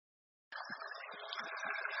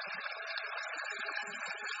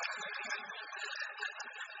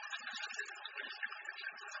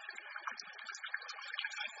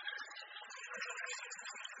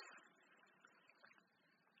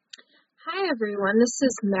Hi everyone, this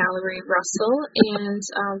is Mallory Russell, and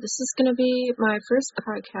this is going to be my first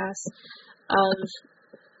podcast of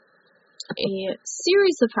a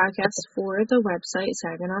series of podcasts for the website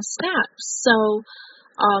Saginaw Snap. So,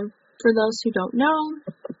 for those who don't know,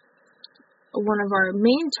 one of our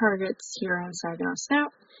main targets here on Saginaw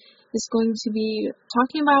Snap is going to be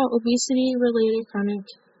talking about obesity-related chronic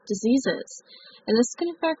diseases, and this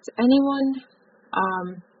can affect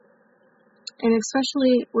anyone, and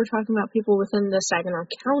especially we're talking about people within the Saginaw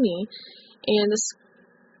County, and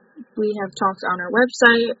we have talked on our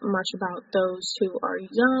website much about those who are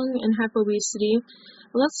young and have obesity.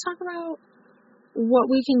 Let's talk about what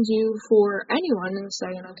we can do for anyone in the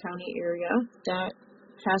Saginaw County area that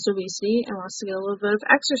has obesity and wants to get a little bit of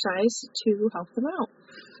exercise to help them out.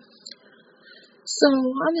 So,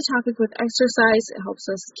 on the topic with exercise, it helps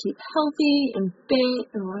us keep healthy and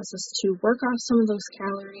fit, it allows us to work off some of those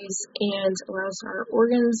calories, and allows our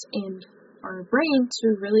organs and our brain to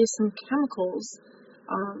release some chemicals,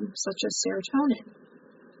 such as serotonin.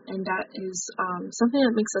 And that is something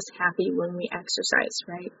that makes us happy when we exercise,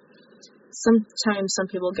 right? Sometimes some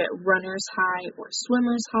people get runner's high or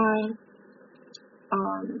swimmer's high.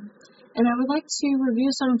 And I would like to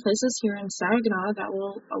review some places here in Saginaw that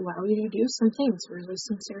will allow you to do some things, release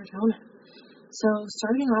some serotonin. So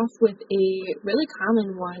starting off with a really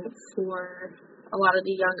common one for a lot of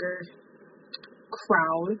the younger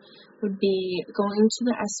crowd would be going to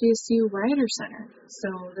the SVSU Writer Center.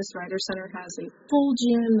 So this Writer Center has a full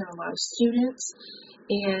gym that allows students,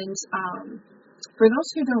 and for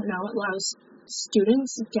those who don't know, it allows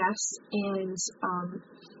students, guests, and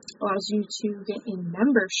allows you to get a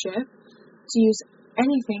membership to use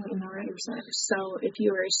anything in the Writer Center. So if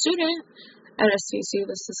you are a student at SVSU,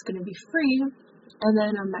 this is going to be free, and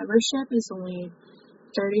then a membership is only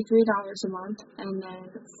 $33 a month, and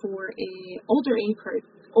then for a older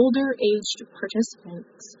aged participant,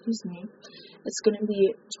 it's going to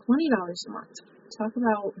be $20 a month. Talk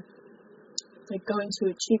about like going to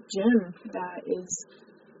a cheap gym that is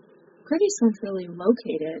pretty centrally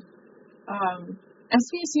located.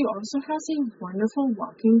 SVSU also has a wonderful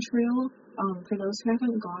walking trail. For those who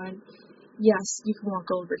haven't gone, yes, you can walk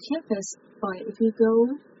over campus, but if you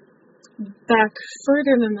go back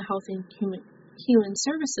further than the Health and Human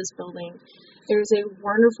Services building, there's a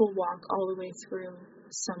wonderful walk all the way through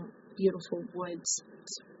some beautiful woods.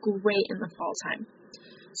 It's great in the fall time.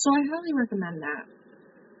 So I highly recommend that.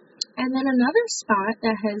 And then another spot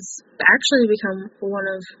that has actually become one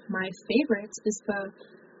of my favorites is the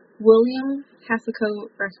William Haffico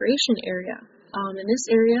Recreation Area. And this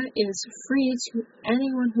area is free to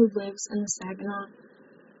anyone who lives in the Saginaw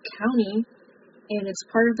County, and it's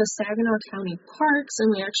part of the Saginaw County Parks,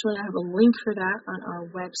 and we actually have a link for that on our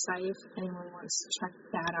website if anyone wants to check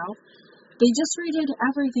that out. They just redid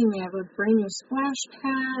everything. They have a brand new splash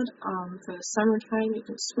pad. For the summertime, you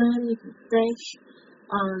can swim, you can fish.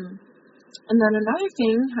 And then another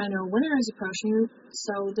thing, I know winter is approaching,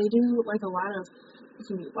 so they do like a lot of, you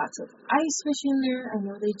can do lots of ice fishing there. I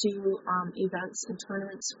know they do events and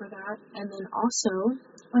tournaments for that. And then also,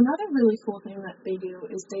 another really cool thing that they do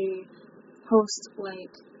is they host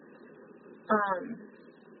like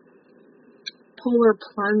polar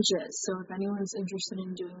plunges. So if anyone's interested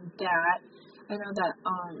in doing that, I know that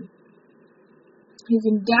you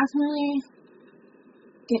can definitely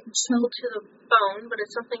get chilled to the bone, but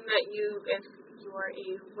it's something that if you are a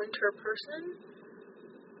winter person,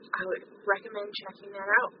 I would recommend checking that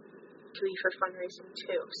out to be for fundraising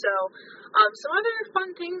too. So, some other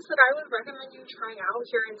fun things that I would recommend you trying out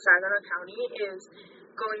here in Saginaw County is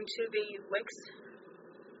going to the Wicks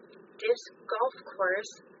Disc Golf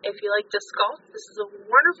Course. If you like disc golf, this is a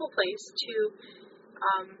wonderful place to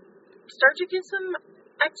start to get some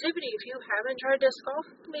activity. If you haven't tried disc golf,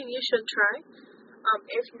 maybe you should try.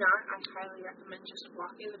 If not, I highly recommend just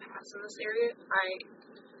walking the paths in this area. I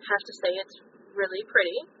have to say it's really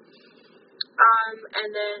pretty. And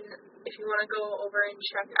then if you want to go over and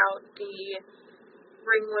check out the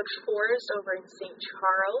Ringwood Forest over in St.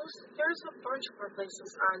 Charles, there's a bunch more places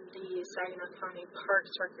on the Saginaw County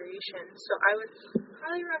Parks Recreation, so I would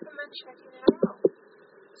highly recommend checking that out.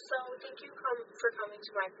 So thank you for coming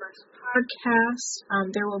to my first podcast.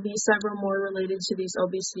 There will be several more related to these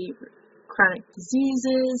obesity chronic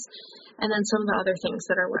diseases, and then some of the other things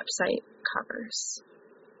that our website covers.